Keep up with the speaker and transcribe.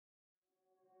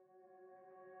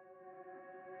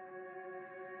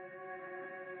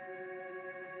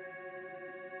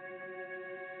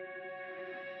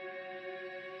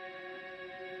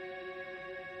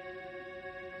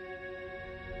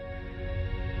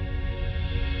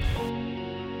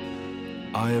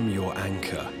I am your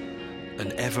anchor,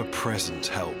 an ever-present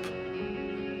help.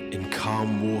 In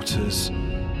calm waters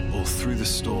or through the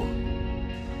storm,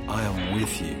 I am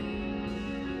with you.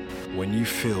 When you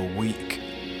feel weak,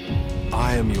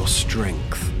 I am your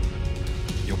strength,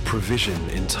 your provision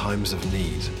in times of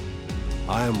need.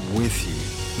 I am with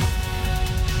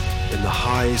you. In the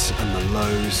highs and the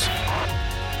lows,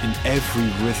 in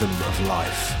every rhythm of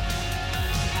life,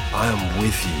 I am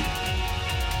with you.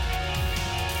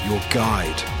 Your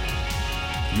guide,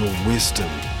 your wisdom,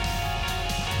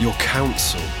 your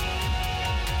counsel,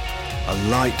 a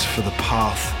light for the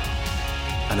path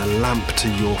and a lamp to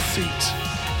your feet.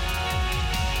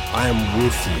 I am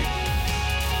with you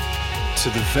to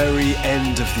the very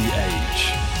end of the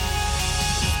age.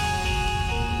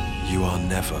 You are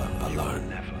never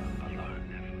alone.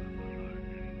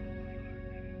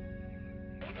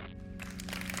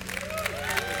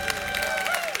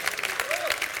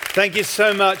 Thank you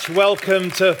so much.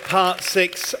 Welcome to part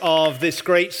 6 of this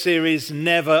great series,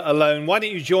 Never Alone. Why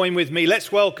don't you join with me? Let's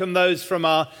welcome those from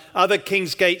our other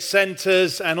Kingsgate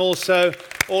centres and also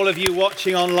all of you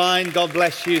watching online. God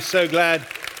bless you. So glad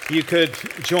you could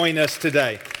join us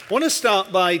today. I want to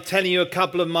start by telling you a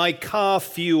couple of my car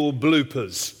fuel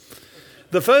bloopers.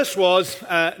 The first was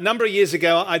a number of years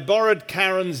ago, I borrowed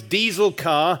Karen's diesel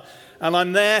car and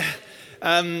I'm there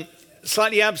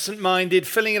slightly absent-minded,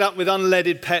 filling it up with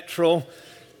unleaded petrol,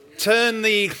 turn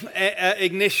the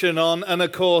ignition on, and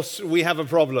of course, we have a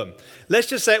problem. Let's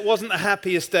just say it wasn't the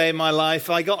happiest day in my life.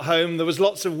 I got home, there was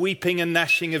lots of weeping and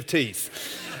gnashing of teeth.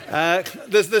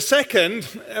 The second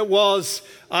was,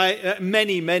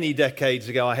 many decades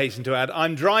ago, I hasten to add,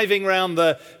 I'm driving around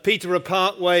the Peterborough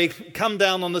Parkway, come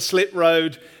down on the slip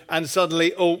road, and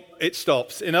suddenly, it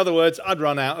stops. In other words, I'd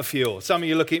run out of fuel. Some of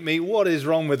you look at me, what is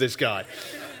wrong with this guy?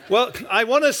 Well, I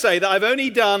want to say that I've only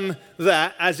done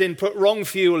that, as in put wrong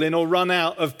fuel in or run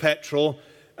out of petrol,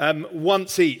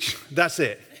 once each. That's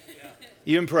it.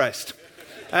 You impressed?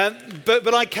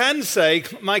 But I can say,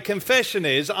 my confession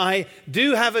is, I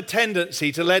do have a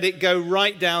tendency to let it go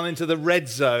right down into the red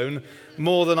zone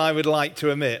more than I would like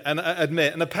to admit.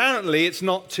 And apparently it's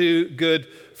not too good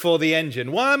for the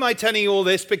engine. Why am I telling you all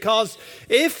this? Because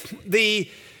if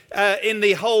in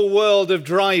the whole world of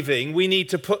driving, we need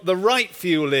to put the right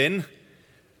fuel in,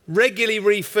 regularly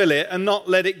refill it, and not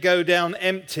let it go down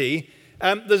empty.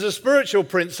 There's a spiritual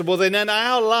principle that in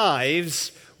our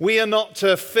lives, we are not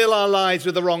to fill our lives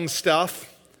with the wrong stuff.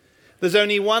 There's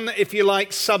only one, if you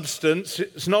like, substance.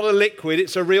 It's not a liquid,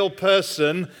 it's a real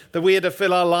person that we are to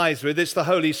fill our lives with. It's the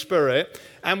Holy Spirit.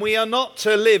 And we are not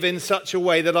to live in such a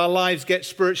way that our lives get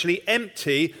spiritually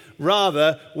empty.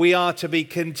 Rather, we are to be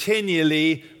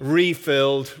continually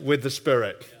refilled with the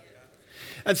Spirit.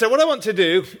 And so what I want to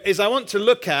do is I want to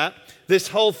look at this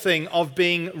whole thing of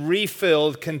being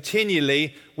refilled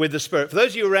continually with the Spirit. For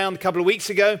those of you around a couple of weeks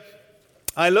ago,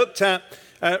 I looked at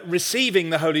receiving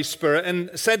the Holy Spirit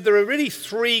and said there are really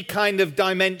 3 kind of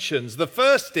dimensions. The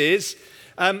first is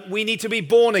we need to be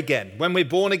born again. When we're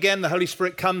born again, the Holy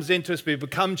Spirit comes into us, we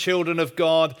become children of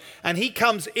God, and He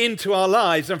comes into our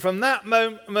lives. And from that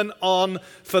moment on,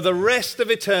 for the rest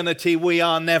of eternity, we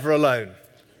are never alone.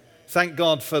 Thank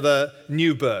God for the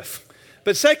new birth.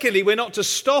 But secondly, we're not to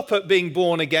stop at being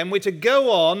born again. We're to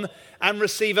go on and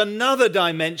receive another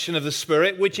dimension of the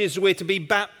Spirit, which is we're to be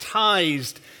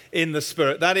baptized in the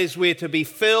Spirit. That is, we're to be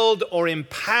filled or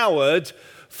empowered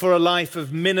for a life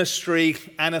of ministry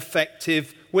and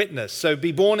effective witness. So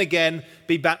be born again,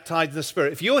 be baptized in the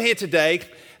Spirit. If you're here today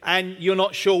and you're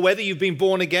not sure whether you've been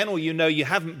born again or you know you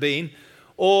haven't been,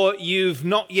 or you've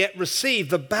not yet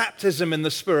received the baptism in the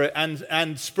Spirit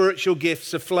and spiritual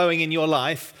gifts are flowing in your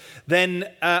life, then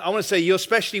I want to say you're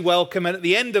especially welcome. And at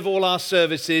the end of all our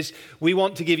services, we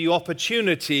want to give you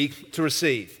opportunity to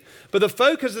receive. But the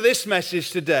focus of this message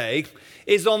today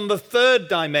is on the third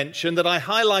dimension that I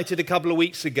highlighted a couple of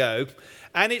weeks ago,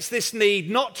 and it's this need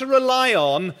not to rely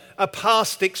on a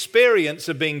past experience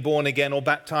of being born again or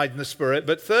baptized in the Spirit,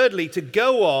 but thirdly, to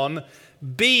go on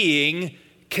being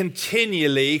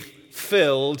continually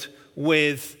filled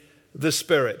with the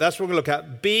Spirit. That's what we're going to look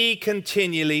at. Be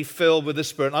continually filled with the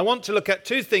Spirit. And I want to look at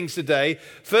 2 things today.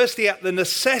 Firstly, at the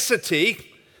necessity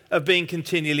of being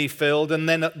continually filled, and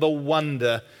then at the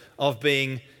wonder of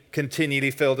being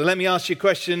continually filled. And let me ask you a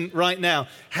question right now.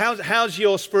 How's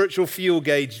your spiritual fuel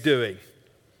gauge doing?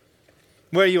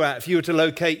 Where are you at? If you were to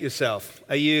locate yourself,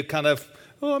 are you kind of,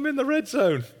 I'm in the red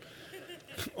zone?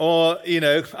 Or,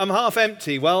 I'm half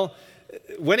empty. Well,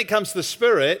 when it comes to the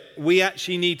Spirit, we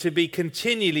actually need to be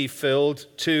continually filled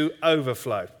to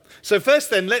overflow. So first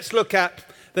then, let's look at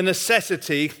the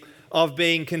necessity of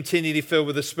being continually filled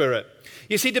with the Spirit.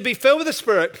 You see, to be filled with the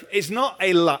Spirit is not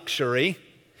a luxury.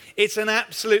 It's an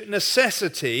absolute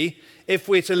necessity if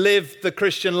we're to live the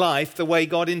Christian life the way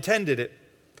God intended it.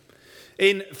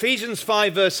 In Ephesians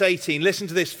 5, verse 18, listen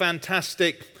to this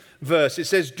fantastic verse. It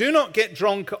says, "Do not get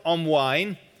drunk on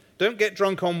wine. Don't get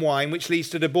drunk on wine, which leads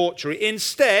to debauchery.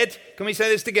 Instead," can we say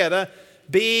this together?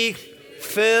 "Be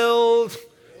filled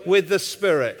with the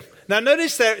Spirit." Now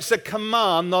notice there, it's a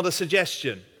command, not a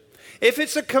suggestion. If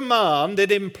it's a command,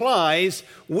 it implies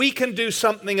we can do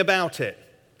something about it.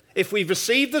 If we've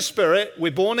received the Spirit,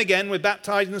 we're born again, we're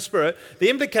baptized in the Spirit, the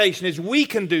implication is we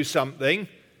can do something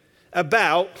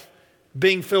about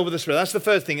being filled with the Spirit. That's the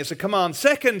first thing. It's a command.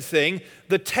 Second thing,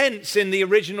 the tense in the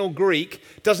original Greek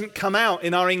doesn't come out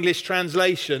in our English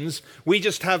translations. We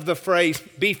just have the phrase,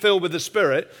 "be filled with the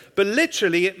Spirit," but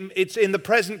literally it's in the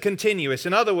present continuous.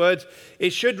 In other words,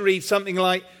 it should read something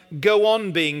like, "go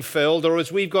on being filled," or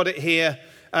as we've got it here,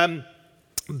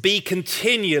 "be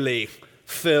continually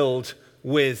filled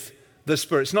with the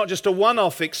Spirit." It's not just a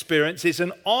one-off experience, it's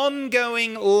an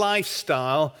ongoing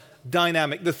lifestyle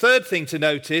dynamic. The third thing to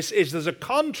notice is there's a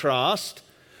contrast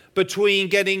between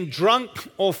getting drunk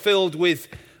or filled with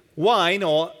wine,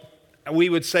 or we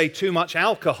would say too much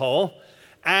alcohol,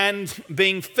 and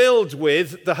being filled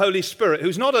with the Holy Spirit,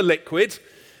 who's not a liquid,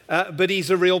 but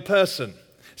he's a real person.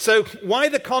 So why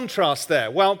the contrast there?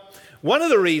 Well, one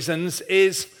of the reasons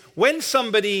is when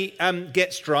somebody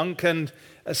gets drunk, and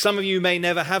some of you may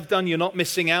never have done, you're not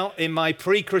missing out. In my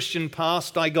pre-Christian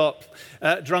past, I got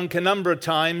drunk a number of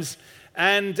times,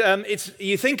 and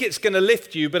you think it's going to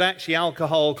lift you, but actually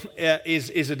alcohol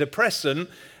is a depressant,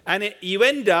 and you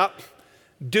end up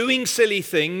doing silly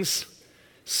things,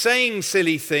 saying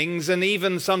silly things, and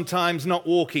even sometimes not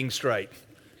walking straight.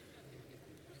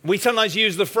 We sometimes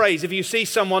use the phrase, if you see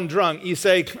someone drunk, you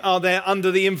say, "Oh, they're under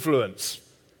the influence."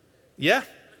 Yeah?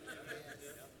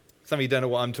 Some of you don't know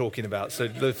what I'm talking about, so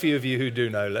the few of you who do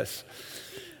know, let's.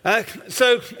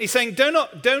 So he's saying,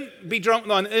 don't be drunk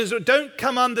with wine. Don't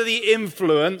come under the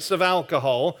influence of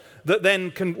alcohol that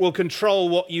then will control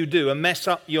what you do and mess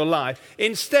up your life.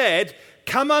 Instead,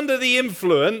 come under the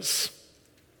influence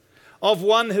of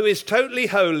one who is totally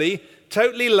holy,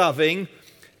 totally loving,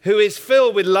 who is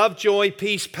filled with love, joy,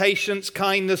 peace, patience,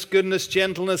 kindness, goodness,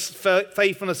 gentleness,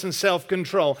 faithfulness, and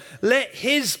self-control. Let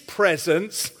his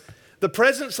presence, the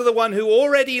presence of the one who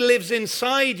already lives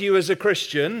inside you as a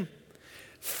Christian,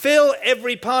 fill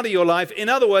every part of your life. In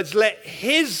other words, let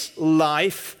his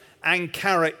life and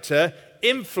character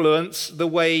influence the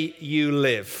way you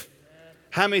live.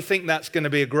 How many think that's going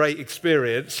to be a great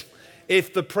experience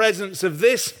if the presence of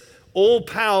this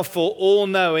all-powerful,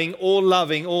 all-knowing,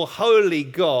 all-loving, all-holy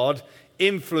God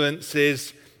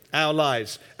influences our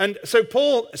lives? And so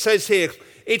Paul says here,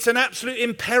 it's an absolute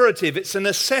imperative, it's a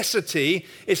necessity,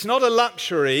 it's not a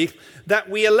luxury, that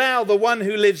we allow the one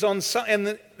who lives on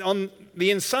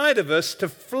the inside of us to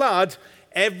flood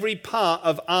every part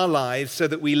of our lives so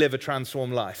that we live a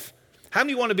transformed life. How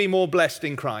many want to be more blessed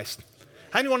in Christ?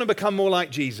 How many want to become more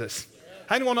like Jesus?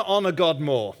 How many want to honor God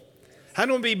more? How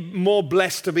many want to be more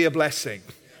blessed to be a blessing?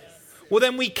 Well,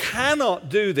 then we cannot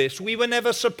do this. We were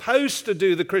never supposed to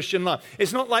do the Christian life.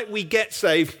 It's not like we get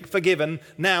saved, forgiven,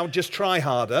 now just try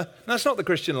harder. That's not the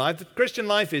Christian life. The Christian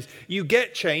life is you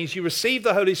get changed, you receive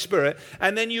the Holy Spirit,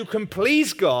 and then you can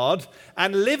please God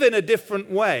and live in a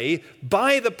different way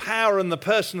by the power and the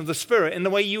person of the Spirit in the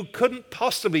way you couldn't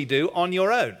possibly do on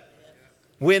your own.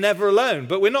 We're never alone,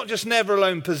 but we're not just never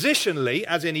alone positionally,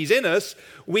 as in he's in us.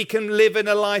 We can live in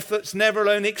a life that's never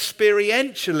alone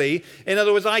experientially. In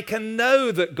other words, I can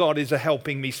know that God is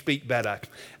helping me speak better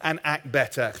and act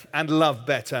better and love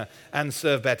better and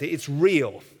serve better. It's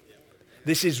real.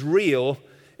 This is real.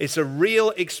 It's a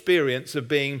real experience of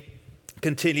being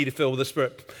continually filled with the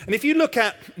Spirit. And if you look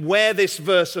at where this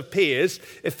verse appears,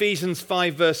 Ephesians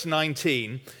 5 verse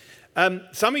 19,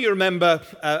 some of you remember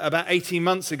about 18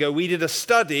 months ago, we did a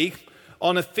study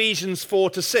on Ephesians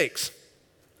 4-6.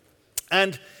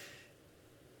 And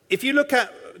if you look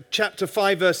at chapter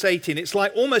 5, verse 18, it's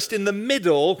like almost in the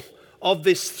middle of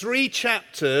this 3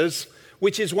 chapters,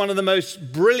 which is one of the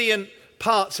most brilliant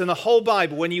parts in the whole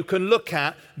Bible when you can look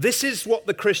at, this is what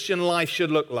the Christian life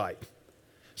should look like.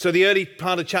 So the early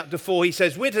part of chapter 4, he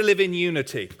says, we're to live in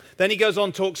unity. Then he goes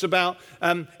on, talks about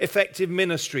effective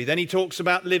ministry. Then he talks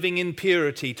about living in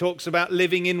purity, talks about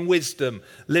living in wisdom,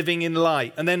 living in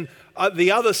light. And then at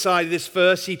the other side of this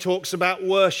verse, he talks about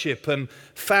worship and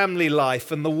family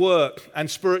life and the work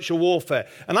and spiritual warfare.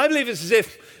 And I believe it's as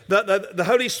if the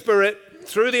Holy Spirit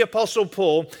through the Apostle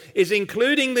Paul, is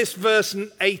including this verse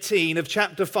 18 of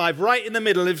chapter 5, right in the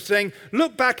middle of saying,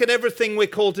 look back at everything we're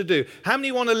called to do. How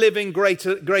many want to live in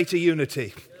greater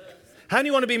unity? How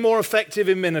many want to be more effective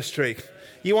in ministry?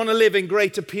 You want to live in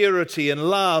greater purity and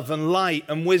love and light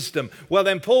and wisdom. Well,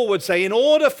 then Paul would say, in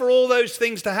order for all those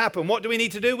things to happen, what do we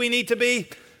need to do? We need to be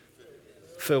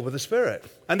filled with the Spirit.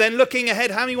 And then looking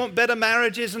ahead, how many want better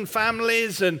marriages and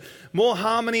families and more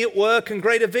harmony at work and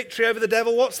greater victory over the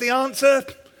devil? What's the answer?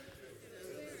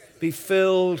 Be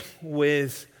filled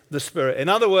with the Spirit. In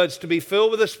other words, to be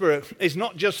filled with the Spirit is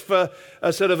not just for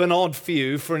a sort of an odd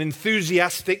few, for an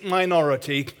enthusiastic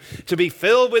minority. To be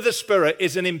filled with the Spirit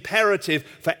is an imperative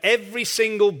for every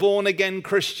single born-again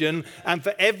Christian and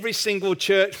for every single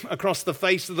church across the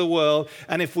face of the world.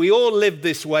 And if we all lived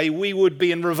this way, we would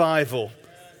be in revival.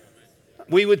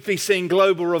 We would be seeing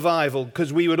global revival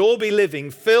because we would all be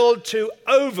living filled to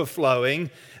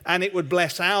overflowing, and it would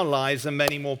bless our lives and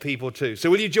many more people too. So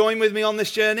will you join with me on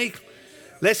this journey?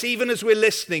 Let's, even as we're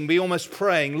listening, be almost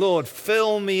praying, Lord,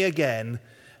 fill me again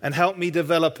and help me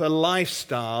develop a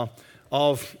lifestyle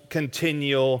of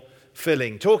continual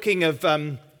filling. Talking of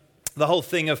the whole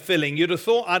thing of filling, you'd have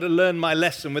thought I'd have learned my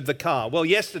lesson with the car. Well,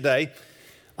 yesterday,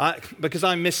 because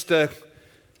I'm Mr.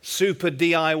 Super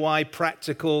DIY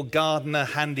practical gardener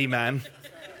handyman,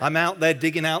 I'm out there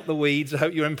digging out the weeds. I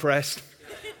hope you're impressed.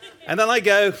 And then I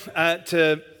go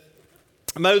to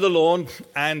mow the lawn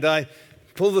and I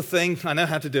pull the thing. I know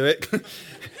how to do it.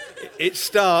 It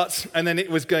starts, and then it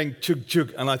was going chug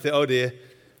chug, and I thought, oh dear,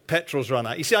 petrol's run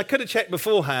out. You see, I could have checked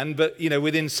beforehand, but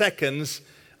within seconds,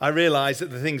 I realised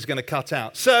that the thing's going to cut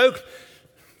out. So,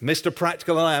 Mr.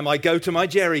 Practical I am, I go to my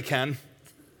jerry can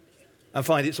and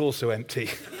find it's also empty.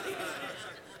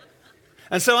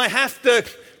 And so I have to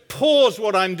pause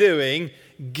what I'm doing,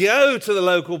 go to the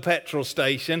local petrol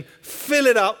station, fill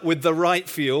it up with the right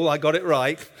fuel, I got it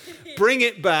right, bring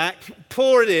it back,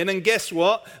 pour it in, and guess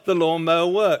what? The lawnmower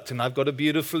worked, and I've got a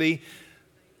beautifully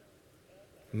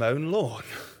mown lawn.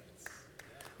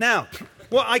 Now,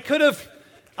 well, I could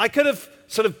have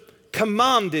sort of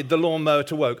commanded the lawnmower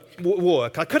to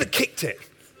work. I could have kicked it.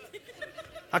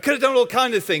 I could have done all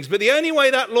kinds of things, but the only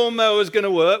way that lawnmower was going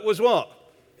to work was what?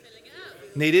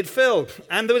 Needed filled.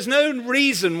 And there was no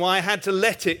reason why I had to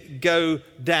let it go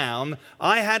down.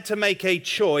 I had to make a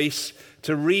choice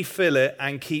to refill it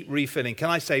and keep refilling. Can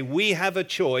I say we have a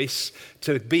choice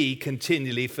to be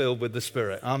continually filled with the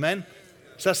Spirit? Amen?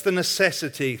 So that's the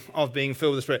necessity of being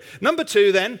filled with the Spirit. Number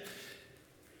 2 then,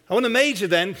 I want to major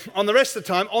then on the rest of the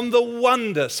time on the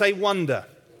wonder. Say wonder.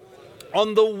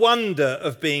 On the wonder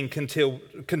of being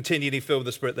continually filled with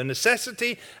the Spirit. The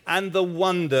necessity and the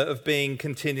wonder of being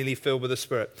continually filled with the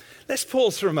Spirit. Let's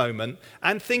pause for a moment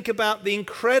and think about the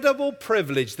incredible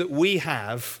privilege that we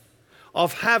have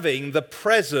of having the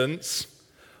presence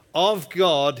of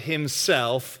God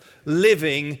Himself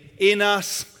living in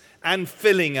us and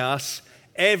filling us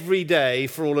every day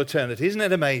for all eternity. Isn't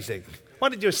it amazing? Why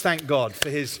don't you just thank God for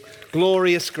His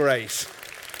glorious grace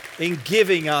in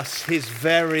giving us His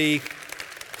very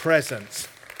presence.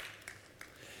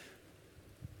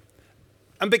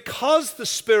 And because the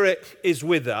Spirit is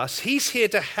with us, He's here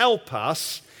to help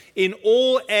us in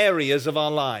all areas of our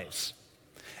lives.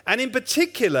 And in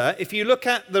particular, if you look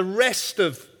at the rest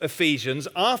of Ephesians,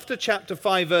 after chapter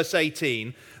 5, verse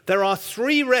 18, there are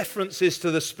 3 references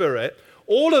to the Spirit.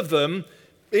 All of them,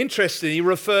 interestingly,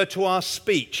 refer to our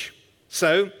speech.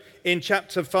 So, in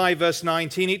chapter 5, verse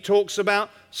 19, it talks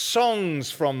about songs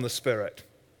from the Spirit.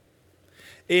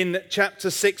 In chapter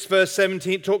 6, verse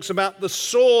 17, it talks about the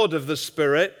sword of the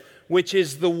Spirit, which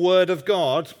is the Word of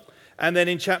God. And then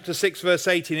in chapter 6, verse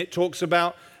 18, it talks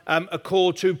about a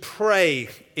call to pray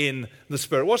in the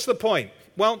Spirit. What's the point?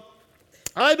 Well,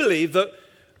 I believe that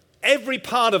every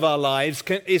part of our lives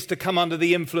is to come under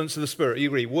the influence of the Spirit. You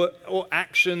agree? Or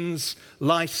actions,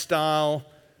 lifestyle,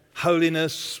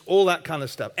 holiness, all that kind of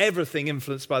stuff. Everything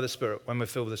influenced by the Spirit when we're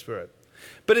filled with the Spirit.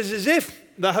 But it's as if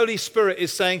the Holy Spirit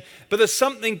is saying, but there's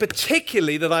something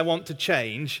particularly that I want to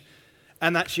change,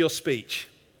 and that's your speech.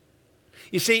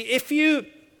 You see, if you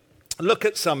look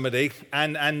at somebody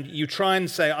and you try and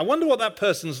say, I wonder what that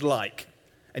person's like,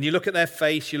 and you look at their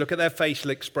face, you look at their facial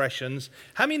expressions,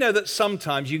 how many know that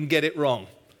sometimes you can get it wrong?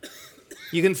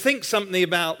 You can think something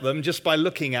about them just by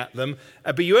looking at them,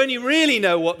 but you only really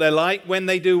know what they're like when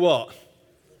they do what?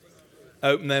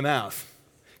 Open their mouth.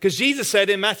 Because Jesus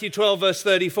said in Matthew 12, verse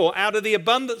 34, out of the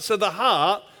abundance of the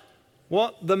heart,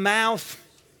 what? The mouth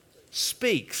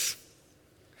speaks.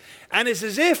 And it's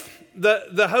as if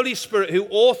the Holy Spirit, who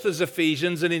authors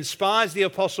Ephesians and inspires the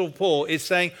Apostle Paul, is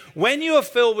saying, when you are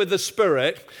filled with the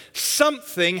Spirit,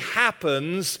 something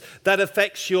happens that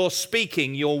affects your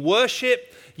speaking, your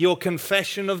worship, your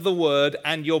confession of the word,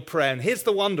 and your prayer. And here's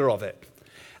the wonder of it.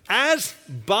 As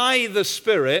by the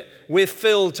Spirit we're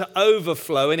filled to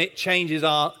overflow and it changes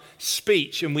our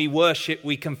speech and we worship,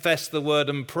 we confess the word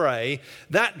and pray,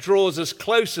 that draws us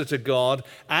closer to God,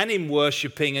 and in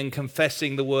worshiping and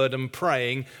confessing the word and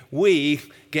praying, we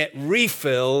get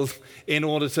refilled in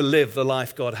order to live the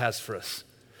life God has for us.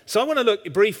 So I want to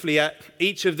look briefly at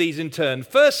each of these in turn.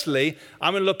 Firstly,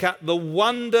 I'm going to look at the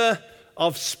wonder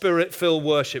of Spirit-filled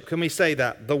worship. Can we say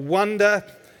that? The wonder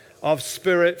of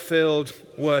Spirit-filled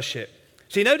worship.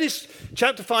 So you notice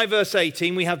chapter 5, verse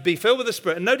 18, we have be filled with the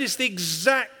Spirit. And notice the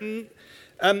exact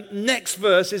next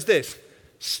verse is this.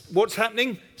 What's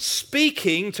happening?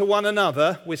 Speaking to one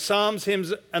another with psalms,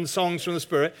 hymns, and songs from the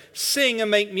Spirit. Sing and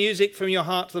make music from your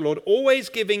heart to the Lord. Always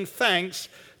giving thanks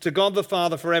to God the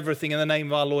Father for everything in the name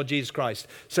of our Lord Jesus Christ.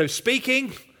 So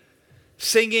speaking,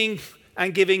 singing,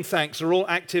 and giving thanks are all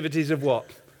activities of what?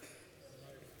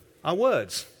 Our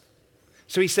words.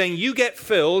 So he's saying you get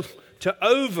filled to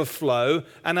overflow,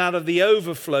 and out of the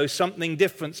overflow, something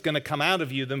different's going to come out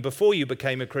of you than before you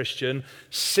became a Christian,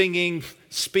 singing,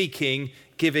 speaking,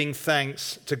 giving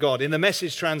thanks to God. In the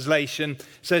Message translation, it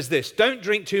says this: don't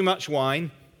drink too much wine,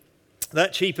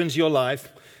 that cheapens your life.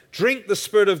 Drink the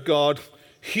Spirit of God,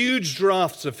 huge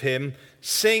draughts of him,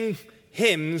 sing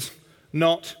hymns,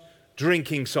 not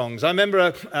drinking songs. I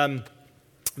remember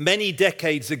many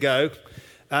decades ago,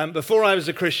 before I was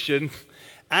a Christian,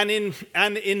 and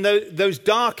in those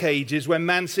dark ages when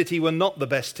Man City were not the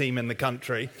best team in the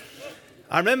country,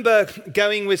 I remember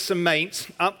going with some mates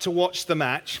up to watch the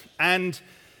match, and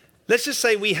let's just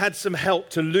say we had some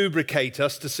help to lubricate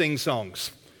us to sing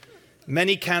songs.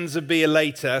 Many cans of beer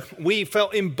later, we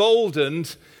felt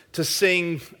emboldened to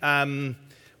sing,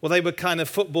 they were kind of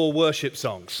football worship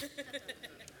songs.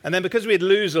 And then because we'd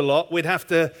lose a lot, we'd have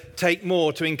to take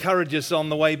more to encourage us on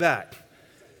the way back.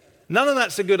 None of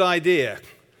that's a good idea.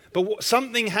 But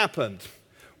something happened.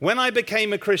 When I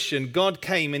became a Christian, God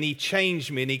came and he changed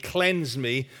me and he cleansed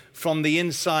me from the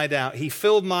inside out. He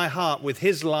filled my heart with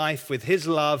his life, with his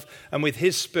love, and with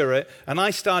his Spirit. And I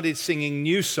started singing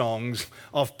new songs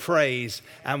of praise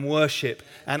and worship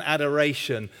and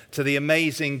adoration to the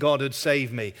amazing God who'd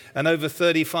saved me. And over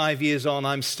 35 years on,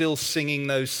 I'm still singing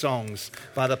those songs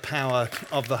by the power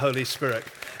of the Holy Spirit.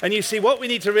 And you see, what we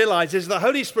need to realize is the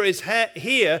Holy Spirit is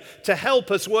here to help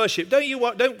us worship.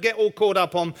 Don't get all caught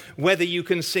up on whether you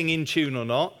can sing in tune or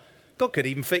not. God could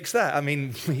even fix that. I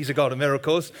mean, he's a God of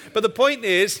miracles. But the point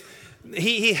is,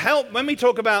 he helped. When we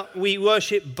talk about we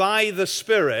worship by the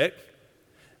Spirit,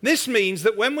 this means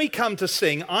that when we come to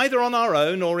sing, either on our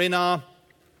own or in our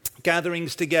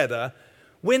gatherings together,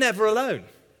 we're never alone.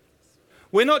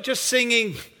 We're not just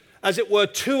singing, as it were,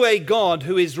 to a God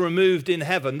who is removed in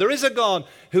heaven. There is a God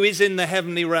who is in the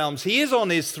heavenly realms. He is on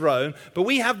his throne, but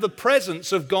we have the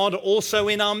presence of God also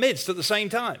in our midst at the same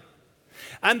time.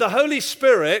 And the Holy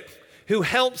Spirit, who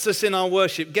helps us in our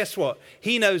worship, guess what?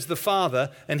 He knows the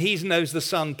Father and he knows the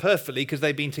Son perfectly because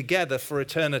they've been together for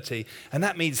eternity. And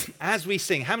that means as we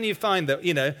sing, how many of you find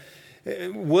that,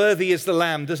 worthy is the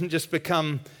Lamb doesn't just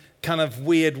become kind of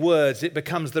weird words, it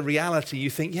becomes the reality. You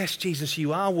think, yes, Jesus,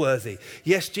 you are worthy.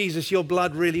 Yes, Jesus, your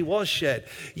blood really was shed.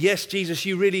 Yes, Jesus,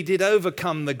 you really did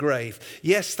overcome the grave.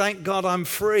 Yes, thank God I'm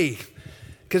free.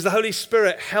 Because the Holy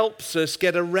Spirit helps us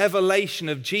get a revelation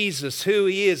of Jesus, who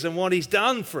he is and what he's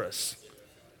done for us.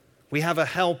 We have a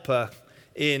helper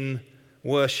in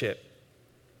worship.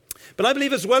 But I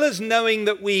believe as well as knowing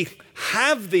that we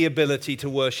have the ability to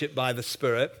worship by the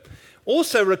Spirit,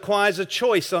 also requires a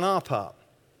choice on our part.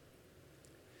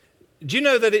 Do you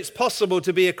know that it's possible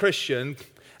to be a Christian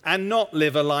and not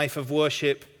live a life of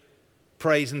worship,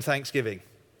 praise, and thanksgiving?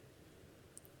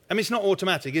 I mean, it's not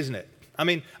automatic, isn't it? I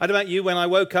mean, I don't know about you, when I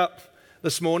woke up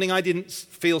this morning, I didn't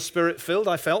feel Spirit-filled,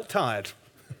 I felt tired.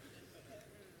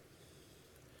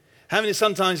 How many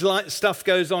sometimes stuff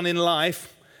goes on in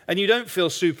life and you don't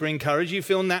feel super encouraged, you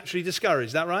feel naturally discouraged,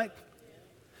 is that right?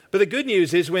 But the good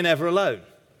news is we're never alone.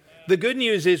 The good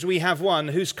news is we have one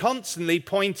who's constantly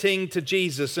pointing to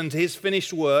Jesus and to his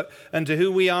finished work and to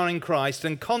who we are in Christ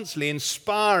and constantly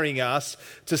inspiring us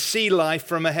to see life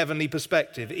from a heavenly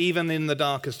perspective, even in the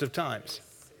darkest of times.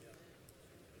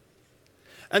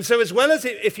 And so as well as,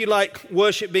 if you like,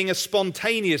 worship being a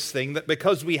spontaneous thing, that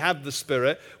because we have the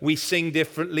Spirit, we sing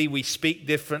differently, we speak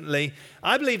differently,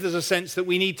 I believe there's a sense that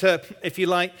we need to, if you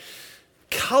like,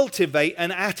 cultivate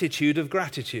an attitude of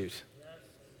gratitude.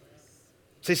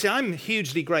 So you see, I'm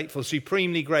hugely grateful,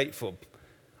 supremely grateful.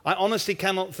 I honestly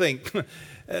cannot think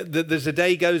that there's a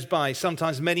day goes by,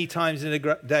 sometimes many times in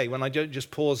a day, when I don't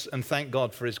just pause and thank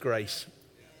God for his grace.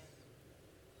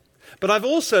 But I've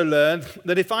also learned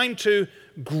that if I'm to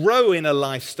grow in a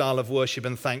lifestyle of worship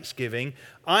and thanksgiving,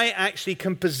 I actually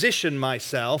can position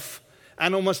myself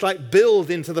and almost like build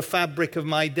into the fabric of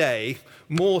my day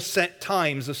more set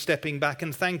times of stepping back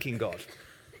and thanking God.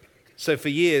 So for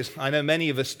years, I know many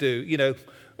of us do,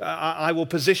 I will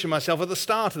position myself at the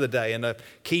start of the day, and a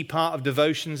key part of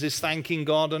devotions is thanking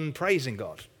God and praising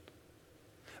God.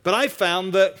 But I've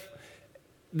found that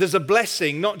there's a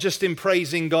blessing not just in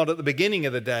praising God at the beginning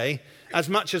of the day, as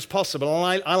much as possible.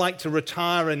 I like to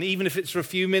retire, and even if it's for a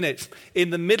few minutes,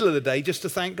 in the middle of the day, just to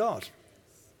thank God.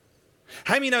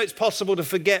 How many know it's possible to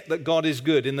forget that God is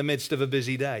good in the midst of a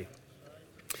busy day?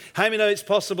 How many know it's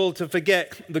possible to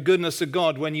forget the goodness of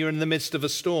God when you're in the midst of a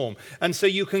storm? And so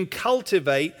you can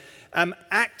cultivate and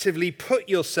actively put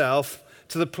yourself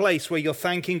to the place where you're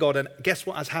thanking God. And guess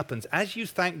what has happened? As you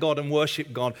thank God and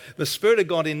worship God, the Spirit of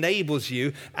God enables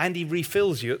you and he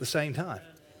refills you at the same time.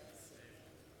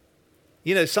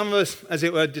 Some of us, as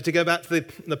it were, to go back to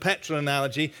the petrol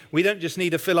analogy, we don't just need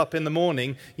to fill up in the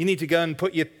morning. You need to go and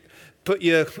put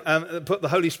the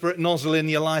Holy Spirit nozzle in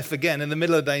your life again in the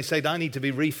middle of the day and say, I need to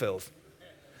be refilled.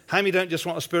 How many don't just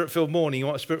want a Spirit-filled morning, you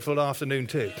want a Spirit-filled afternoon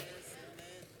too?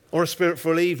 Or a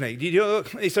Spirit-filled evening?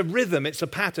 It's a rhythm, it's a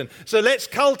pattern. So let's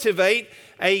cultivate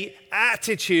an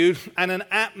attitude and an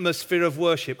atmosphere of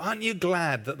worship. Aren't you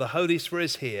glad that the Holy Spirit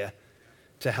is here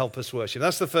to help us worship?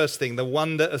 That's the first thing, the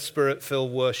wonder of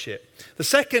Spirit-filled worship. The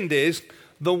second is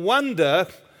the wonder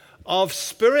of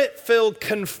Spirit-filled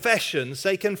confession.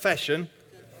 Say confession.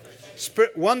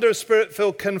 Wonder of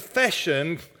Spirit-filled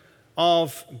confession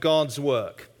of God's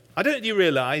work. I don't know if you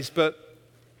realize, but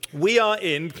we are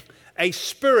in a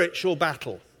spiritual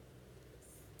battle.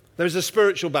 There's a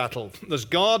spiritual battle. There's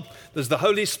God, there's the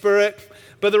Holy Spirit,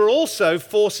 but there are also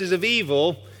forces of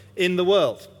evil in the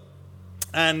world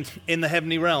and in the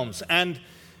heavenly realms. And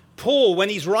Paul, when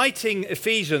he's writing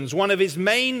Ephesians, one of his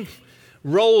main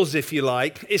roles, if you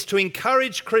like, is to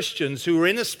encourage Christians who are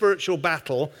in a spiritual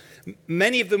battle.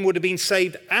 Many of them would have been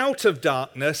saved out of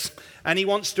darkness, and he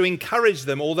wants to encourage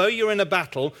them. Although you're in a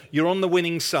battle, you're on the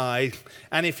winning side,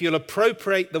 and if you'll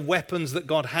appropriate the weapons that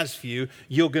God has for you,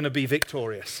 you're going to be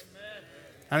victorious. Amen.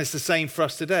 And it's the same for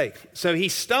us today. So he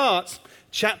starts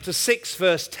chapter 6,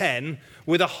 verse 10,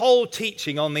 with a whole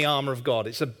teaching on the armor of God.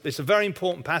 It's a very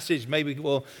important passage. Maybe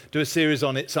we'll do a series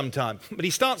on it sometime. But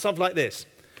he starts off like this.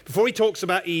 Before he talks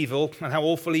about evil and how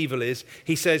awful evil is,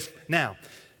 he says, now,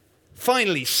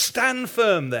 finally, stand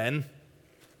firm then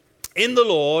in the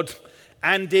Lord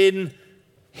and in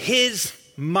his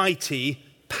mighty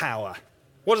power.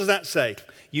 What does that say?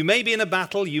 You may be in a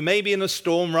battle, you may be in a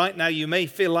storm right now, you may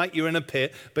feel like you're in a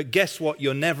pit, but guess what?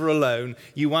 You're never alone.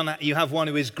 You have one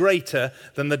who is greater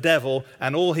than the devil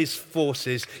and all his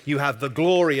forces. You have the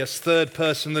glorious third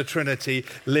person of the Trinity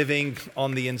living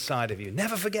on the inside of you.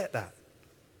 Never forget that.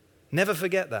 Never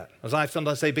forget that. As I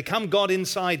sometimes say, become God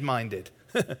inside minded.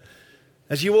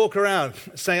 As you walk around,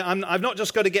 say, I've not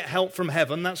just got to get help from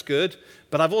heaven, that's good,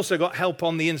 but I've also got help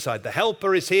on the inside. The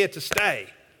helper is here to stay.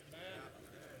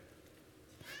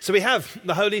 So we have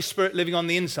the Holy Spirit living on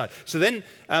the inside. So then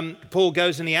Paul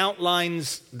goes and he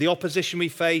outlines the opposition we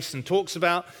face and talks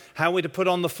about how we're to put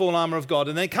on the full armor of God.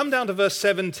 And then come down to verse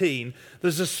 17.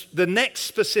 The next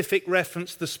specific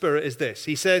reference to the Spirit is this.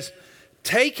 He says,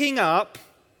 taking up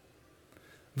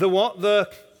the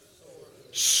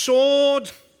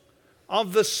sword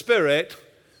of the Spirit,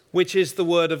 which is the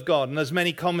word of God. And as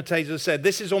many commentators have said,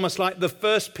 this is almost like the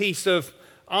first piece of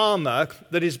armor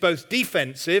that is both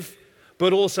defensive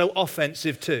but also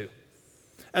offensive too.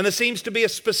 And there seems to be a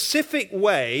specific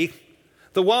way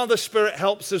that while the Spirit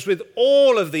helps us with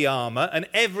all of the armor and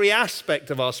every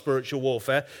aspect of our spiritual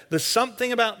warfare, there's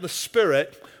something about the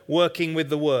Spirit working with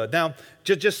the word. Now,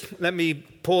 just let me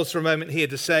pause for a moment here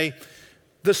to say,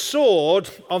 the sword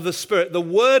of the Spirit, the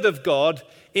word of God,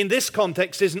 in this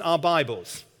context isn't our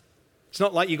Bibles. It's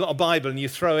not like you've got a Bible and you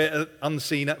throw it at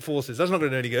unseen forces. That's not going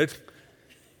to do any good.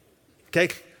 Okay?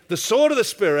 The sword of the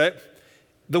Spirit,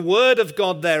 the word of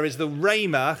God there is the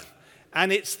Rhema,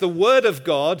 and it's the word of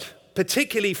God,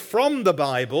 particularly from the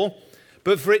Bible,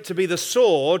 but for it to be the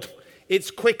sword,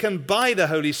 it's quickened by the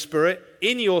Holy Spirit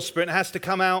in your spirit. It has to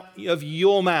come out of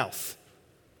your mouth.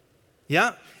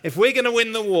 Yeah? If we're going to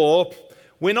win the war,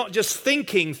 we're not just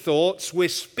thinking thoughts, we're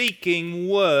speaking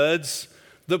words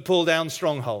that pull down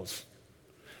strongholds.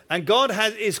 And God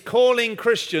is calling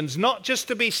Christians not just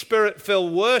to be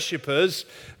Spirit-filled worshippers,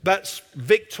 but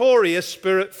victorious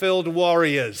Spirit-filled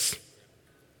warriors.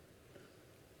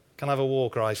 Can I have a war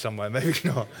cry somewhere? Maybe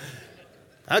not.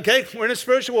 Okay, we're in a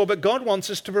spiritual war, but God wants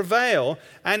us to prevail.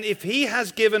 And if he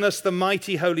has given us the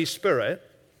mighty Holy Spirit,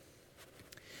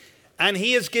 and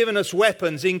he has given us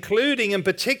weapons, including and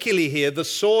particularly here, the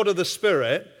sword of the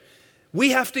Spirit,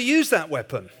 we have to use that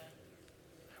weapon.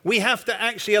 We have to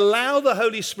actually allow the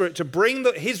Holy Spirit to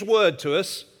bring his word to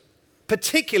us,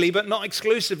 particularly but not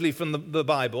exclusively from the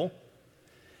Bible.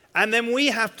 And then we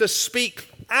have to speak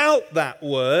out that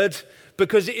word,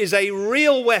 because it is a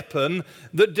real weapon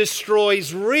that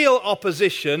destroys real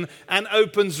opposition and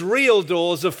opens real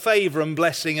doors of favor and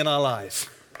blessing in our lives.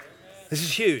 This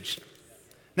is huge.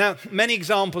 Now, many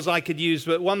examples I could use,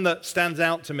 but one that stands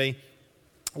out to me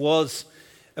was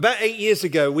about 8 years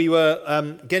ago, we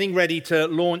were getting ready to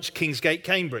launch Kingsgate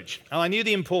Cambridge. And I knew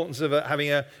the importance of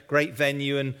having a great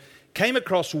venue, and came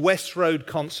across West Road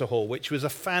Concert Hall, which was a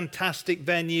fantastic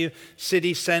venue,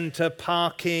 city centre,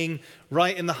 parking,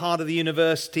 right in the heart of the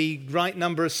university, right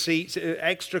number of seats,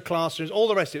 extra classrooms, all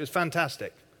the rest of it. It was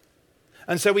fantastic.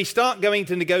 And so we start going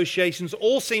to negotiations,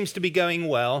 all seems to be going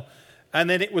well, and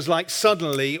then it was like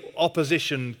suddenly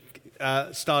opposition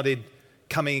started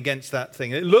coming against that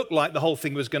thing. It looked like the whole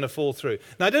thing was going to fall through.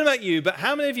 Now, I don't know about you, but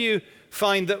how many of you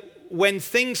find that when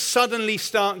things suddenly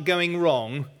start going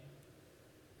wrong,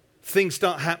 things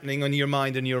start happening on your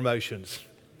mind and your emotions?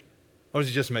 Or is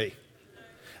it just me?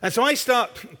 And so I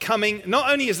start coming,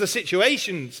 not only is the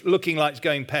situation looking like it's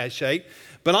going pear-shaped,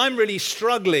 but I'm really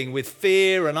struggling with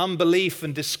fear and unbelief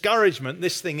and discouragement.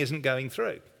 This thing isn't going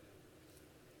through.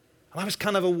 And I was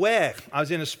kind of aware I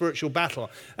was in a spiritual battle.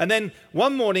 And then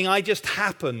one morning I just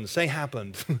happened, say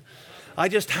happened, I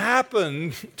just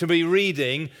happened to be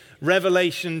reading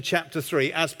Revelation chapter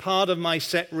 3 as part of my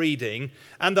set reading,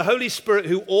 and the Holy Spirit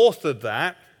who authored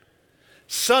that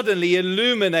suddenly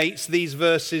illuminates these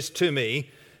verses to me.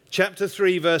 Chapter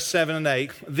 3, verse 7 and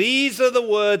 8. These are the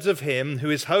words of him who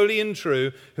is holy and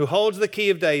true, who holds the key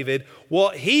of David.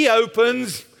 What he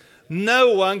opens,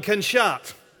 no one can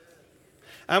shut.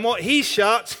 And what he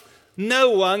shuts, no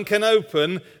one can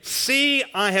open. See,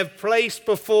 I have placed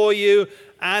before you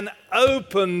an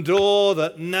open door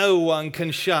that no one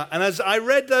can shut. And as I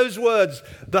read those words,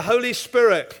 the Holy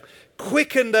Spirit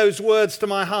quickened those words to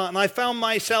my heart, and I found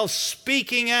myself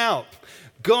speaking out.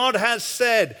 God has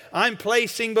said, I'm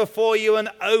placing before you an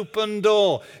open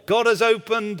door. God has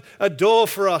opened a door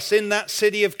for us in that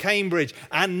city of Cambridge,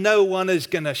 and no one is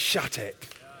going to shut it.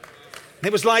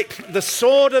 It was like the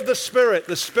sword of the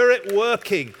Spirit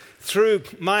working through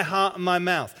my heart and my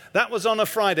mouth. That was on a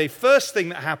Friday. First thing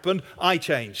that happened, I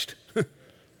changed.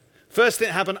 First thing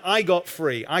that happened, I got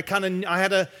free. I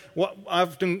had what I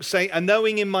often say, a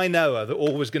knowing in my knower that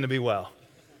all was going to be well.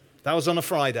 That was on a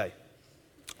Friday.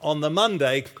 On the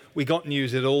Monday, we got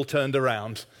news it all turned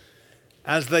around.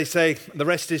 As they say, the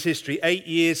rest is history. 8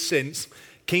 years since,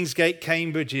 Kingsgate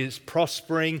Cambridge is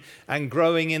prospering and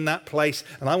growing in that place.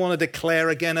 And I want to declare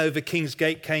again over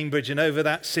Kingsgate Cambridge and over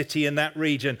that city and that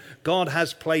region, God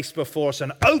has placed before us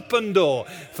an open door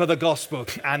for the gospel,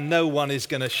 and no one is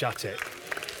going to shut it.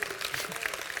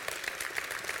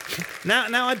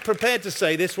 Now I'm prepared to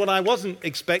say this. What I wasn't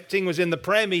expecting was in the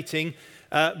prayer meeting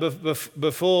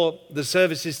before the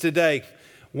services today,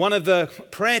 one of the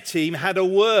prayer team had a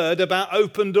word about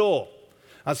open door.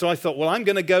 And so I thought, well, I'm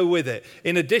going to go with it.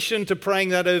 In addition to praying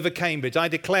that over Cambridge, I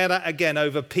declare that again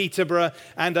over Peterborough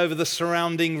and over the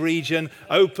surrounding region.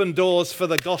 Open doors for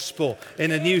the gospel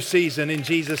in a new season in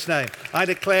Jesus' name. I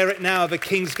declare it now over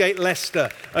Kingsgate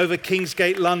Leicester, over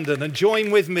Kingsgate London. And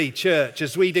join with me, church,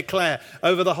 as we declare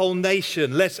over the whole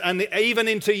nation. And even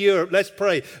into Europe, let's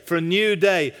pray for a new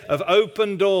day of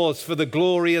open doors for the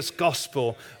glorious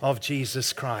gospel of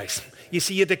Jesus Christ. You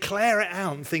see, you declare it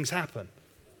out and things happen.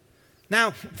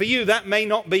 Now, for you, that may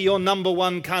not be your number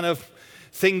one kind of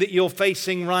thing that you're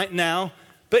facing right now,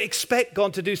 but expect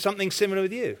God to do something similar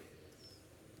with you.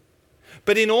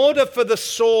 But in order for the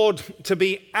sword to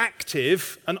be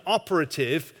active and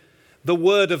operative, the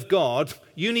Word of God,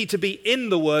 you need to be in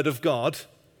the Word of God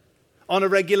on a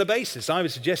regular basis. I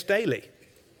would suggest daily.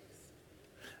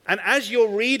 And as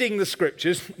you're reading the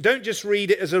Scriptures, don't just read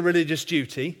it as a religious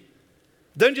duty.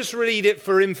 Don't just read it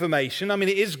for information. I mean,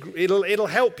 it'll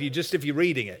help you just if you're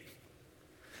reading it.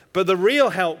 But the real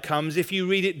help comes if you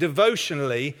read it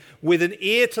devotionally with an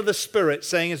ear to the Spirit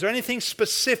saying, is there anything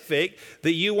specific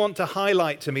that you want to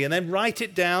highlight to me? And then write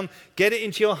it down, get it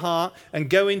into your heart, and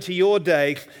go into your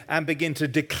day and begin to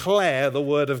declare the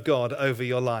Word of God over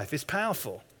your life. It's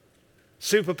powerful.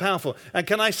 Super powerful. And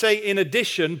can I say, in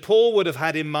addition, Paul would have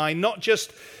had in mind not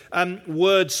just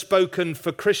words spoken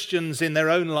for Christians in their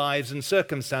own lives and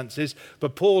circumstances,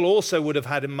 but Paul also would have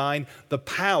had in mind the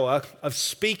power of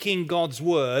speaking God's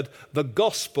word, the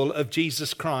gospel of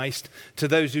Jesus Christ, to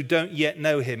those who don't yet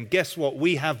know him. Guess what?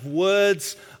 We have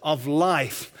words of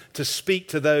life to speak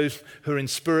to those who are in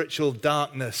spiritual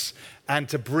darkness and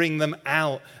to bring them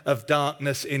out of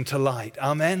darkness into light.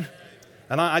 Amen?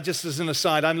 And I just as an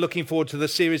aside, I'm looking forward to the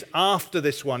series after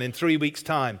this one in 3 weeks'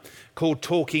 time called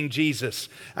Talking Jesus.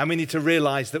 And we need to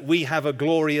realize that we have a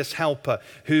glorious helper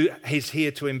who is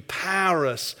here to empower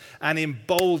us and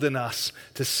embolden us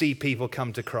to see people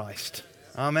come to Christ.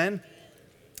 Amen?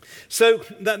 So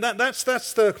that's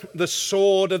the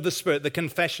sword of the Spirit, the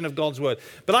confession of God's word.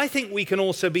 But I think we can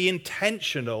also be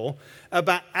intentional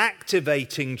about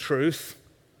activating truth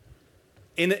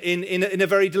in a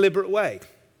very deliberate way.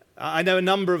 I know a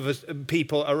number of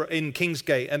people are in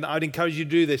Kingsgate, and I'd encourage you to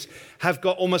do this, have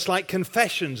got almost like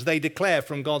confessions they declare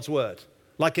from God's word,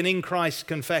 like an in Christ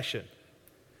confession.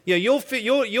 You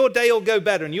know, your day will go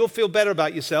better, and you'll feel better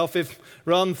about yourself if,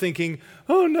 rather than thinking,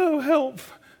 oh no, help,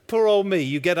 poor old me,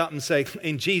 you get up and say,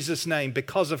 in Jesus' name,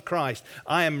 because of Christ,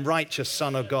 I am righteous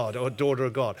son of God or daughter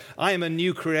of God. I am a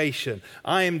new creation.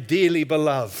 I am dearly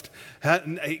beloved.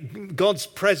 God's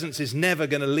presence is never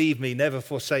going to leave me, never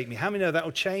forsake me. How many know that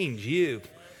will change you?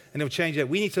 And it will change you.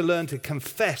 We need to learn to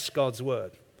confess God's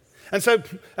word. And so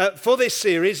for this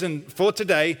series and for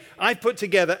today, I put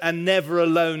together a never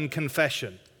alone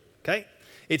confession. Okay?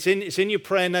 It's in your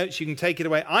prayer notes. You can take it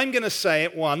away. I'm going to say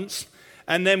it once,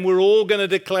 and then we're all going to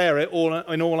declare it all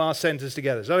in all our centers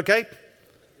together. Is that okay?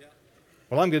 Yeah.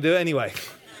 Well, I'm going to do it anyway.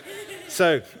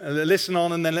 So listen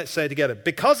on, and then let's say it together.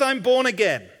 Because I'm born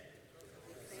again.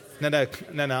 No,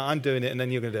 I'm doing it, and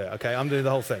then you're going to do it. Okay, I'm doing the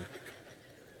whole thing.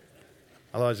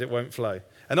 Otherwise, it won't flow.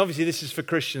 And obviously, this is for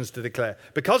Christians to declare.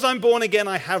 Because I'm born again,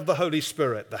 I have the Holy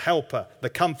Spirit, the helper, the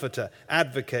comforter,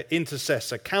 advocate,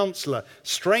 intercessor, counselor,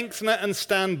 strengthener, and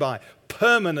standby,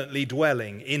 permanently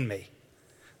dwelling in me.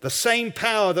 The same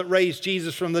power that raised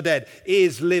Jesus from the dead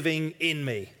is living in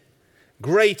me.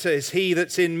 Greater is he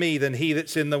that's in me than he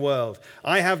that's in the world.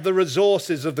 I have the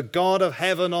resources of the God of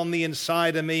heaven on the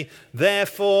inside of me.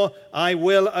 Therefore, I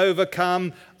will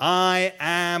overcome. I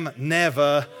am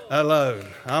never alone.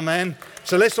 Amen.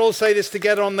 So let's all say this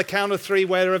together on the count of three,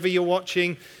 wherever you're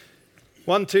watching.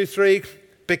 1, 2, 3.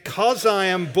 Because I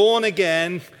am born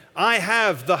again, I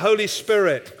have the Holy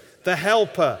Spirit, the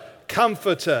helper,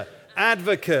 comforter,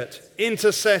 advocate,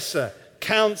 intercessor,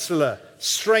 counselor,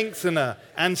 strengthener,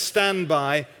 and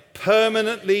standby,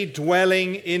 permanently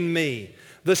dwelling in me.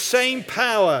 The same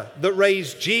power that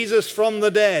raised Jesus from the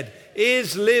dead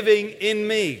is living in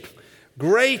me.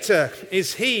 Greater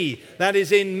is he that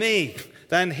is in me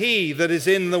than he that is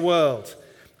in the world.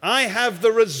 I have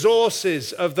the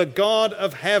resources of the God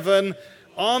of heaven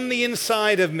on the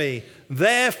inside of me.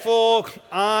 Therefore,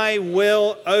 I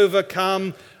will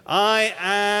overcome. I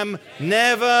am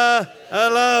never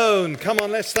alone. Come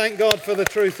on, let's thank God for the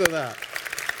truth of that.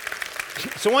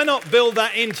 So why not build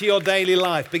that into your daily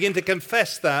life? Begin to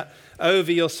confess that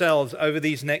over yourselves over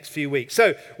these next few weeks.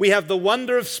 So we have the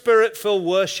wonder of spirit-filled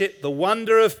worship, the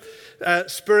wonder of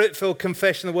spirit-filled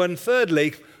confession of the word, and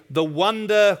thirdly, the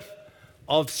wonder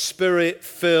of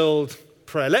spirit-filled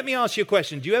prayer. Let me ask you a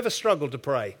question. Do you ever struggle to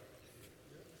pray?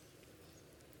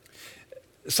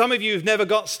 Some of you have never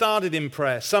got started in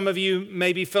prayer. Some of you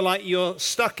maybe feel like you're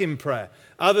stuck in prayer.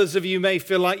 Others of you may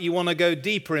feel like you want to go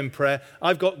deeper in prayer.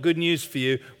 I've got good news for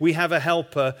you. We have a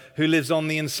helper who lives on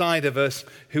the inside of us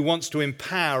who wants to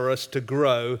empower us to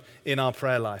grow in our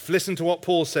prayer life. Listen to what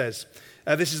Paul says.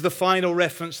 This is the final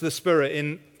reference to the Spirit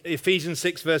in Ephesians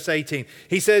 6, verse 18.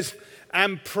 He says,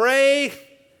 and pray,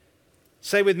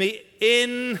 say with me,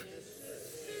 in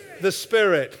the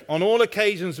Spirit, on all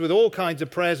occasions with all kinds of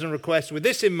prayers and requests. With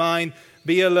this in mind,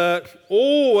 be alert,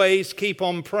 always keep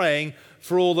on praying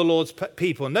for all the Lord's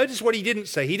people. Notice what he didn't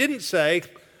say. He didn't say,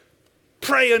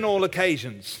 pray on all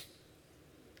occasions.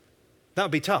 That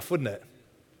would be tough, wouldn't it?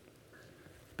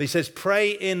 But he says,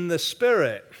 pray in the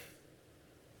Spirit.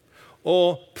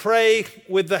 Or pray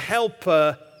with the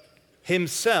helper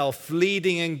himself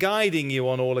leading and guiding you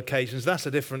on all occasions. That's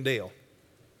a different deal.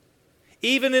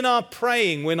 Even in our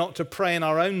praying, we're not to pray in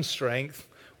our own strength.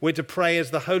 We're to pray as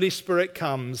the Holy Spirit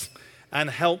comes and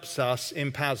helps us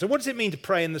in power. So what does it mean to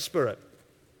pray in the Spirit?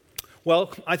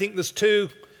 Well, I think there's two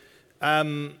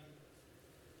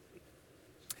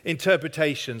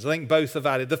interpretations. I think both are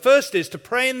valid. The first is to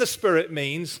pray in the Spirit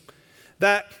means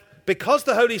that because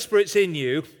the Holy Spirit's in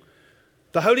you,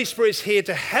 The Holy Spirit is here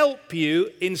to help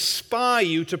you, inspire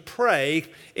you to pray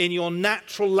in your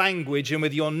natural language and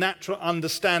with your natural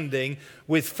understanding,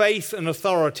 with faith and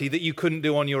authority that you couldn't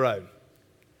do on your own.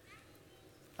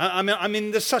 I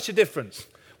mean, there's such a difference.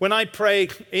 When I pray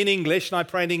in English, and I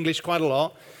pray in English quite a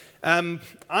lot,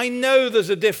 I know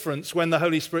there's a difference when the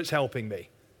Holy Spirit's helping me.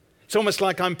 It's almost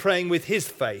like I'm praying with his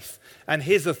faith and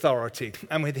his authority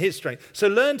and with his strength. So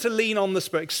learn to lean on the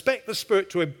Spirit. Expect the Spirit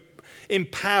to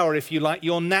empower, if you like,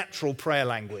 your natural prayer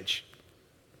language.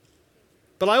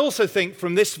 But I also think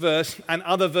from this verse and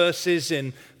other verses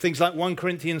in things like 1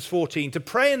 Corinthians 14, to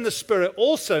pray in the Spirit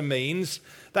also means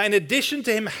that in addition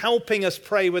to him helping us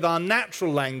pray with our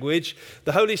natural language,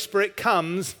 the Holy Spirit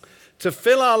comes to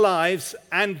fill our lives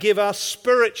and give us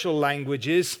spiritual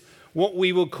languages, what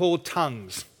we will call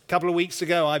tongues. A couple of weeks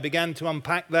ago, I began to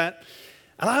unpack that.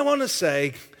 And I want to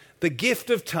say the gift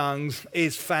of tongues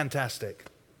is fantastic.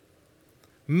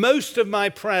 Most of my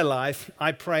prayer life,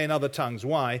 I pray in other tongues.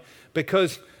 Why?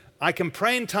 Because I can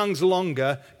pray in tongues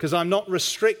longer because I'm not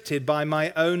restricted by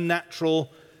my own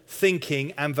natural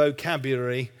thinking and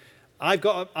vocabulary. I've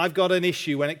got an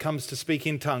issue when it comes to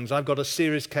speaking tongues. I've got a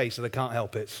serious case and I can't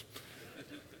help it.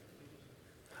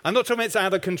 I'm not talking about it's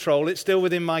out of control. It's still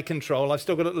within my control. I've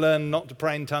still got to learn not to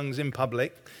pray in tongues in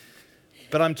public.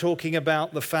 But I'm talking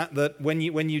about the fact that when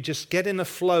you just get in a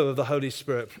flow of the Holy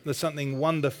Spirit, there's something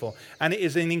wonderful. And it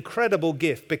is an incredible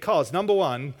gift because, number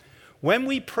one, when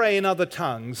we pray in other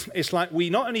tongues, it's like we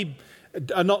not only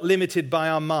are not limited by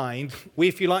our mind, we,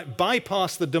 if you like,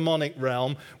 bypass the demonic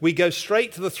realm, we go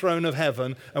straight to the throne of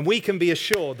heaven, and we can be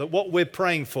assured that what we're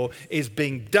praying for is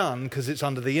being done because it's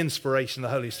under the inspiration of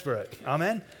the Holy Spirit.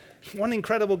 Amen? What an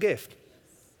incredible gift.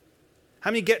 How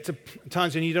many get to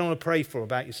times when you don't want to pray for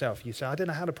about yourself? You say, I don't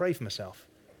know how to pray for myself.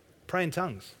 Pray in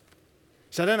tongues.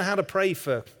 So I don't know how to pray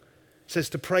for, it says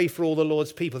to pray for all the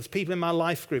Lord's people. There's people in my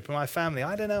life group and my family.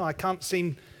 I don't know, I can't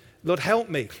seem, Lord help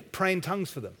me. Pray in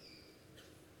tongues for them.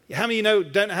 How many of you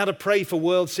don't know how to pray for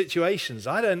world situations?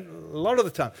 I don't, a lot of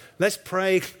the time. Let's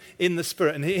pray in the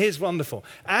Spirit. And here's wonderful.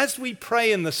 As we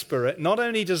pray in the Spirit, not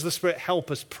only does the Spirit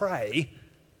help us pray,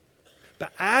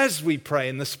 but as we pray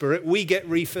in the Spirit, we get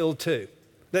refilled too.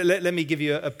 Let me give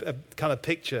you a kind of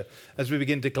picture as we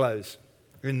begin to close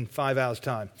in 5 hours'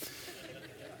 time.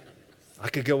 I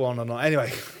could go on and on.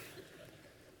 Anyway,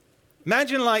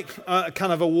 imagine like a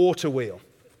kind of a water wheel.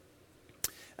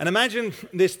 And imagine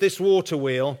this water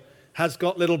wheel has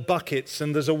got little buckets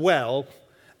and there's a well,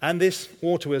 and this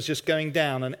water wheel is just going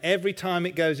down, and every time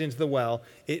it goes into the well,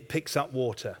 it picks up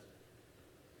water.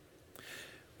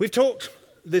 We've talked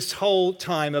this whole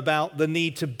time about the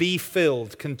need to be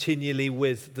filled continually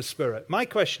with the Spirit. My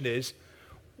question is,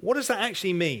 what does that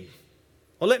actually mean?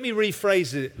 Well, let me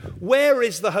rephrase it. Where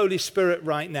is the Holy Spirit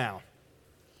right now?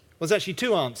 Well, there's actually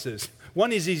two answers.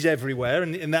 One is he's everywhere,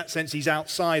 and in that sense he's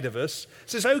outside of us.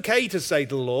 So it's okay to say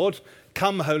to the Lord,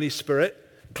 come Holy Spirit,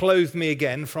 clothe me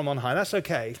again from on high. That's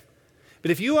okay. But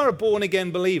if you are a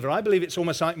born-again believer, I believe it's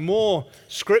almost like more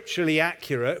scripturally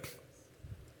accurate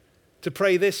to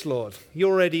pray this, Lord,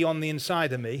 you're already on the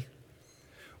inside of me.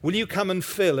 Will you come and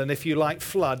fill, and if you like,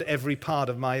 flood every part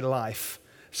of my life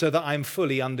so that I'm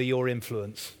fully under your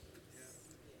influence?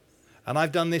 And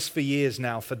I've done this for years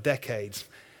now, for decades.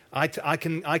 I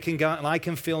can go out and I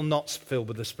can feel not filled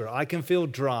with the Spirit. I can feel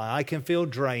dry. I can feel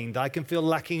drained. I can feel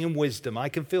lacking in wisdom. I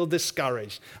can feel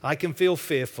discouraged. I can feel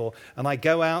fearful. And I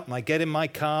go out and I get in my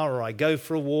car, or I go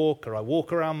for a walk, or I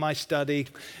walk around my study,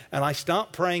 and I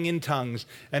start praying in tongues.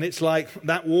 And it's like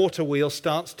that water wheel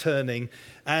starts turning,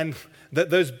 and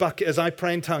those buckets, as I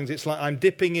pray in tongues, it's like I'm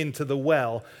dipping into the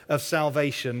well of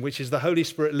salvation, which is the Holy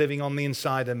Spirit living on the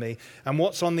inside of me. And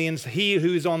he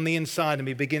who's on the inside of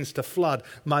me begins to flood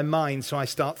my mind, so I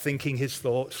start thinking his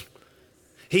thoughts.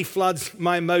 He floods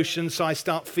my emotions, so I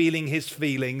start feeling his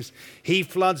feelings. He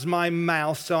floods my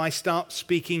mouth, so I start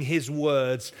speaking his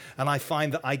words. And I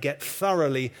find that I get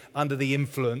thoroughly under the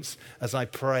influence as I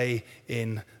pray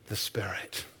in the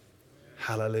Spirit.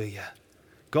 Hallelujah.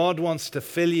 God wants to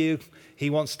fill you. He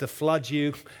wants to flood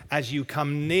you as you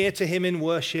come near to him in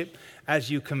worship, as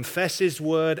you confess his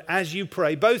word, as you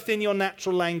pray, both in your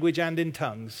natural language and in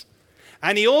tongues.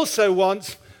 And he also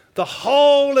wants the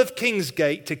whole of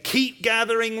Kingsgate to keep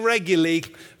gathering regularly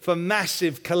for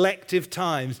massive collective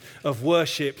times of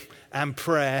worship and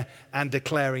prayer and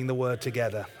declaring the word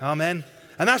together. Amen.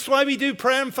 And that's why we do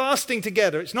prayer and fasting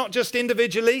together. It's not just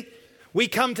individually. We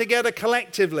come together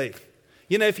collectively.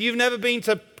 You know, if you've never been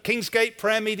to Kingsgate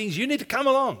prayer meetings, you need to come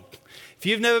along. If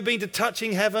you've never been to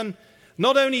Touching Heaven,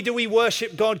 not only do we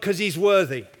worship God because he's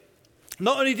worthy,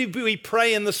 not only do we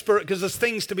pray in the Spirit because there's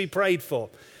things to be prayed for,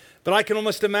 But I can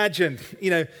almost imagine,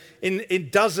 in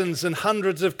dozens and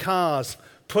hundreds of cars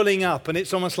pulling up, and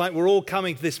it's almost like we're all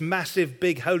coming to this massive,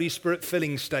 big Holy Spirit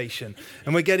filling station,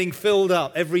 and we're getting filled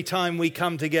up every time we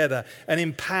come together and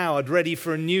empowered, ready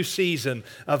for a new season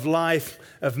of life,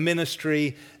 of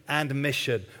ministry, and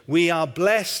mission. We are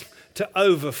blessed to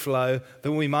overflow,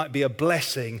 that we might be a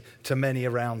blessing to many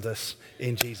around us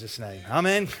in Jesus' name.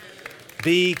 Amen.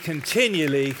 Be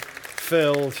continually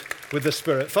filled with the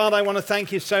Spirit. Father, I want to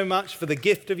thank you so much for the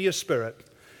gift of your Spirit.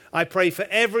 I pray for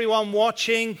everyone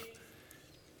watching,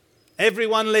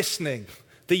 everyone listening,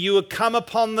 that you would come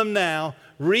upon them now,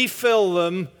 refill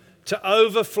them to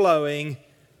overflowing.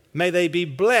 May they be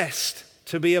blessed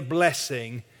to be a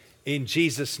blessing in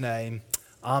Jesus' name.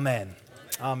 Amen.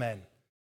 Amen.